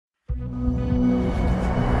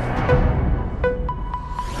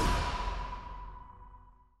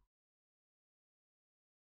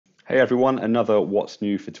Hey everyone, another What's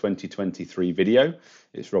New for 2023 video.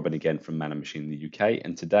 It's Robin again from Man & Machine in the UK,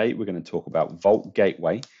 and today we're going to talk about Vault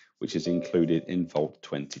Gateway, which is included in Vault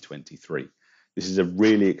 2023. This is a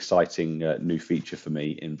really exciting new feature for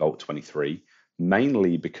me in Vault 23,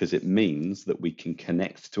 mainly because it means that we can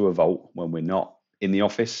connect to a Vault when we're not in the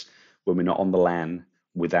office, when we're not on the LAN,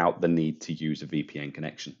 without the need to use a VPN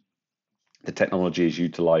connection. The technology is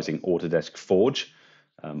utilizing Autodesk Forge,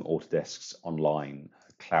 Autodesk's online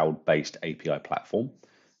cloud-based API platform.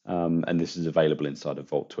 And this is available inside of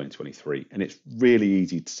Vault 2023. And it's really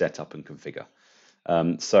easy to set up and configure.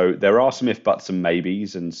 So there are some if, buts, and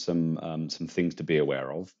maybes and some things to be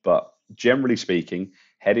aware of. But generally speaking,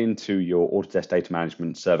 head into your Autodesk Data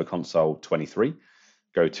Management Server Console 23,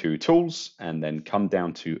 go to Tools, and then come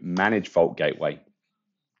down to Manage Vault Gateway.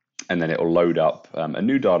 And then it will load up a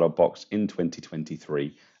new dialog box in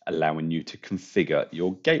 2023, allowing you to configure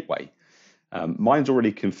your gateway. Mine's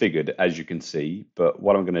already configured, as you can see, but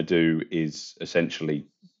what I'm going to do is essentially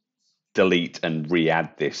delete and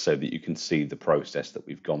re-add this so that you can see the process that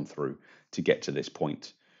we've gone through to get to this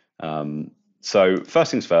point. So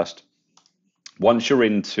first things first, once you're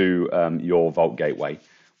into your Vault Gateway,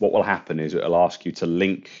 what will happen is it'll ask you to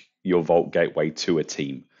link your Vault Gateway to a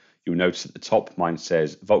team. You'll notice at the top, mine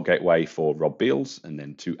says Vault Gateway for Rob Beals and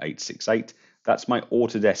then 2868. That's my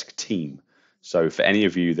Autodesk team. So for any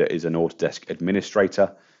of you that is an Autodesk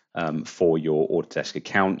administrator for your Autodesk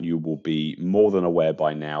account, you will be more than aware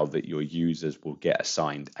by now that your users will get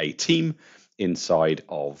assigned a team inside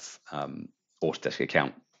of Autodesk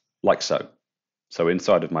account, like so. So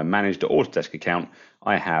inside of my managed Autodesk account,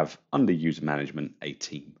 I have under user management a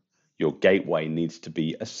team. Your gateway needs to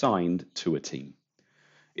be assigned to a team.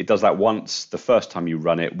 It does that once. The first time you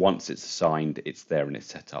run it, once it's assigned, it's there and it's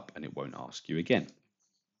set up and it won't ask you again.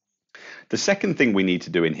 The second thing we need to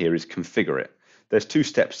do in here is configure it. There's two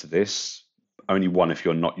steps to this, only one if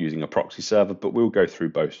you're not using a proxy server, but we'll go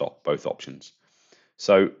through both options.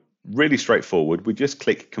 So really straightforward, we just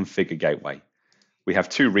click Configure Gateway. We have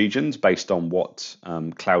two regions based on what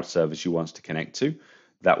cloud service you want us to connect to.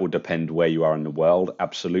 That will depend where you are in the world,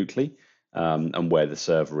 absolutely, and where the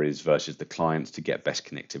server is versus the clients to get best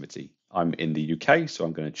connectivity. I'm in the UK, so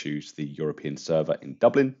I'm going to choose the European server in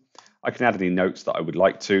Dublin. I can add any notes that I would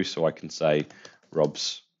like to, so I can say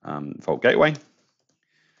Rob's Vault Gateway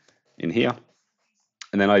in here.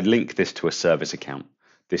 And then I link this to a service account.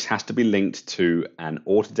 This has to be linked to an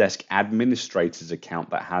Autodesk administrator's account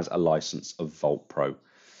that has a license of Vault Pro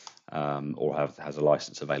or has a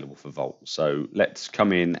license available for Vault. So let's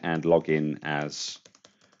come in and log in as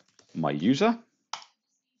my user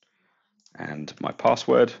and my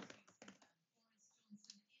password.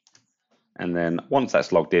 And then once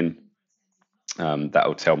that's logged in, that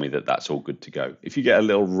will tell me that that's all good to go. If you get a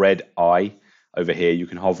little red eye over here, you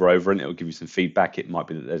can hover over and it will give you some feedback. It might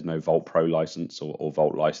be that there's no Vault Pro license or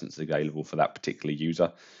Vault license available for that particular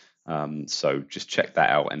user. So just check that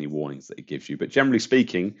out, any warnings that it gives you. But generally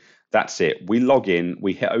speaking, that's it. We log in,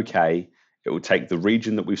 we hit OK. It will take the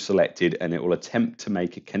region that we've selected and it will attempt to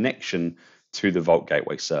make a connection to the Vault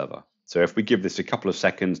Gateway server. So if we give this a couple of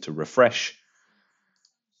seconds to refresh,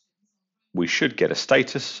 we should get a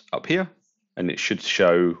status up here. And it should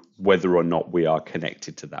show whether or not we are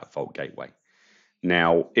connected to that Vault Gateway.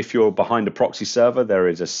 Now, if you're behind a proxy server, there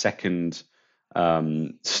is a second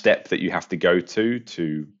step that you have to go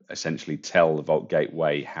to essentially tell the Vault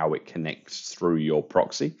Gateway how it connects through your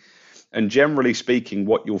proxy. And generally speaking,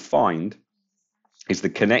 what you'll find is the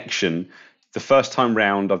connection. The first time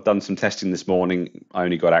round, I've done some testing this morning. I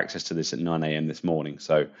only got access to this at 9 a.m. this morning.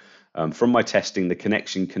 So from my testing, the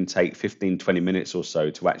connection can take 15, 20 minutes or so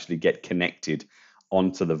to actually get connected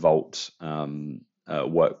onto the Vault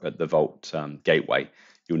Gateway.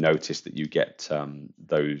 You'll notice that you get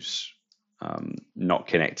those not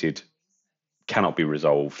connected, cannot be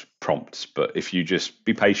resolved prompts. But if you just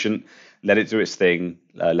be patient, let it do its thing,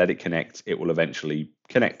 let it connect, it will eventually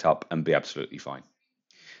connect up and be absolutely fine.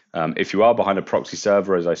 If you are behind a proxy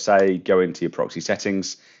server, as I say, go into your proxy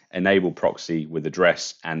settings, enable proxy with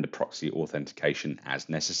address and the proxy authentication as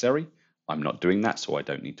necessary. I'm not doing that, so I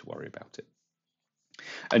don't need to worry about it.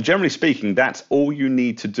 And generally speaking, that's all you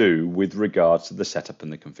need to do with regards to the setup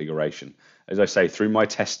and the configuration. As I say, through my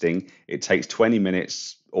testing, it takes 20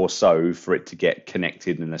 minutes or so for it to get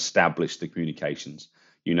connected and establish the communications.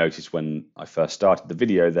 You notice when I first started the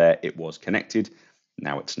video there, it was connected.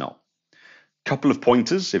 Now it's not. Couple of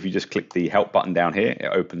pointers. If you just click the help button down here,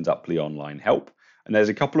 it opens up the online help. And there's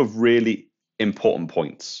a couple of really important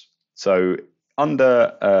points. So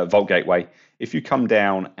Under Vault Gateway, if you come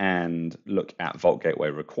down and look at Vault Gateway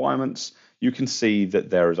requirements, you can see that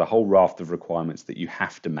there is a whole raft of requirements that you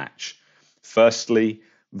have to match. Firstly,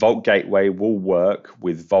 Vault Gateway will work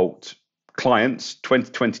with Vault clients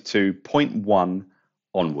 2022.1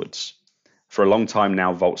 onwards. For a long time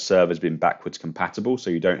now, Vault Server has been backwards compatible, so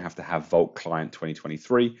you don't have to have Vault Client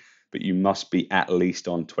 2023, but you must be at least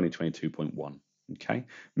on 2022.1. Okay,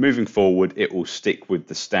 moving forward, it will stick with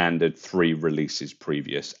the standard 3 releases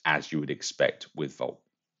previous, as you would expect with Vault.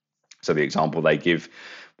 So the example they give,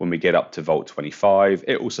 when we get up to Vault 25,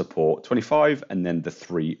 it will support 25 and then the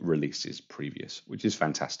 3 releases previous, which is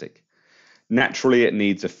fantastic. Naturally, it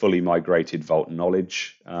needs a fully migrated Vault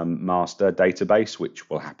Knowledge master database, which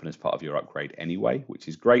will happen as part of your upgrade anyway, which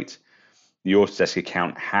is great. The Autodesk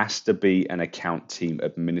account has to be an account team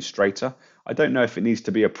administrator. I don't know if it needs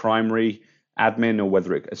to be a primary admin or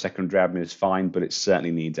whether a secondary admin is fine, but it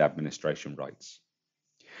certainly needs administration rights.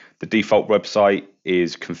 The default website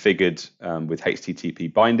is configured with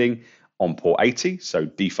HTTP binding on port 80, so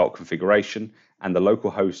default configuration, and the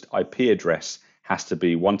local host IP address has to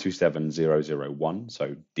be 127.0.0.1,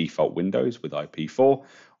 so default Windows with IP4,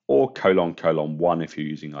 or ::1 if you're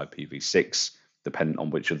using IPv6, depending on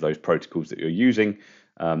which of those protocols that you're using.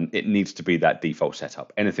 It needs to be that default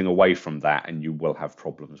setup. Anything away from that, and you will have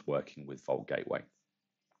problems working with Vault Gateway.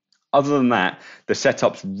 Other than that, the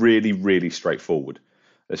setup's really, really straightforward.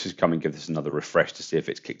 Let's just come and give this another refresh to see if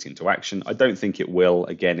it's kicked into action. I don't think it will.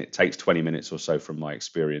 Again, it takes 20 minutes or so from my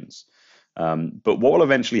experience. But what will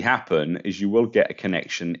eventually happen is you will get a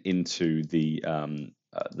connection into the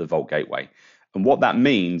Vault Gateway. And what that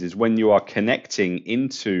means is when you are connecting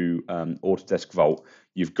into Autodesk Vault,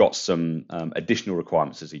 you've got some additional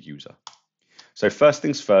requirements as a user. So first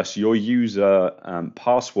things first, your user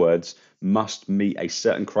passwords must meet a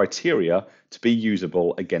certain criteria to be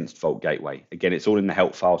usable against Vault Gateway. Again, it's all in the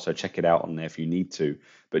help file, so check it out on there if you need to.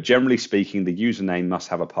 But generally speaking, the username must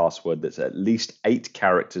have a password that's at least 8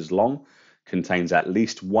 characters long, contains at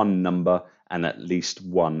least 1 number, and at least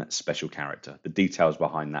 1 special character. The details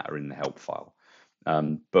behind that are in the help file.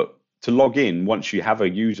 But to log in, once you have a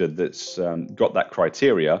user that's got that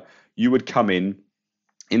criteria, you would come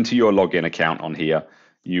into your login account on here.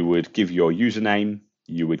 You would give your username,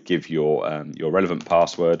 you would give your relevant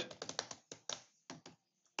password,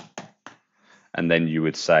 and then you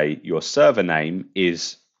would say your server name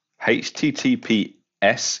is https://,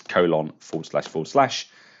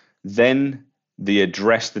 then the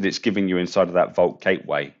address that it's giving you inside of that Vault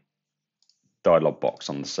Gateway dialog box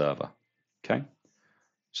on the server. Okay,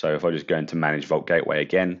 so if I just go into Manage Vault Gateway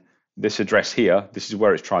again, this address here, this is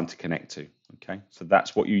where it's trying to connect to. Okay, so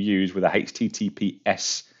that's what you use with a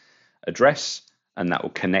HTTPS address, and that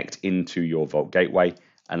will connect into your Vault Gateway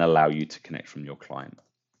and allow you to connect from your client.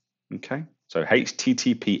 Okay, so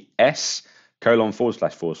HTTPS://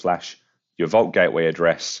 your Vault Gateway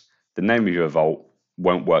address, the name of your Vault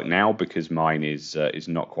won't work now because mine is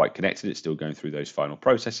not quite connected. It's still going through those final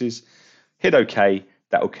processes. Hit OK.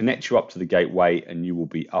 That will connect you up to the gateway, and you will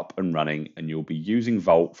be up and running, and you'll be using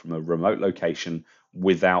Vault from a remote location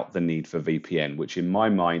without the need for VPN, which in my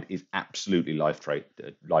mind is absolutely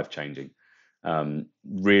life-changing.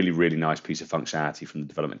 Really, really nice piece of functionality from the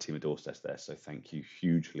development team at Autodesk there. So thank you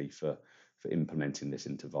hugely for implementing this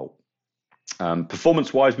into Vault.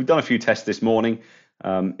 Performance-wise, we've done a few tests this morning.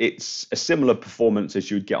 It's a similar performance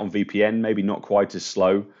as you would get on VPN, maybe not quite as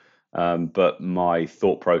slow. But my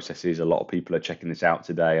thought process is a lot of people are checking this out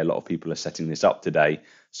today. A lot of people are setting this up today.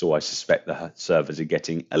 So I suspect the servers are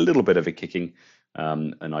getting a little bit of a kicking.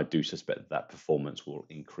 And I do suspect that performance will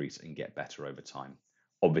increase and get better over time.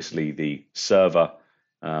 Obviously, the server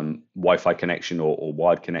Wi-Fi connection or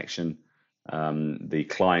wired connection, the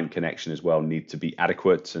client connection as well need to be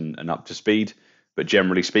adequate and up to speed. But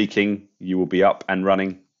generally speaking, you will be up and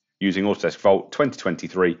running using Autodesk Vault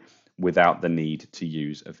 2023 without the need to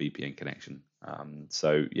use a VPN connection.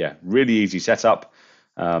 So yeah, really easy setup,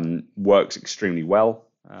 works extremely well,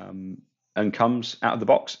 and comes out of the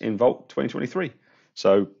box in Vault 2023.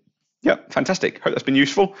 So yeah, fantastic. Hope that's been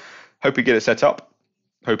useful. Hope you get it set up.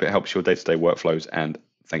 Hope it helps your day-to-day workflows, and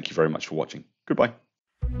thank you very much for watching. Goodbye.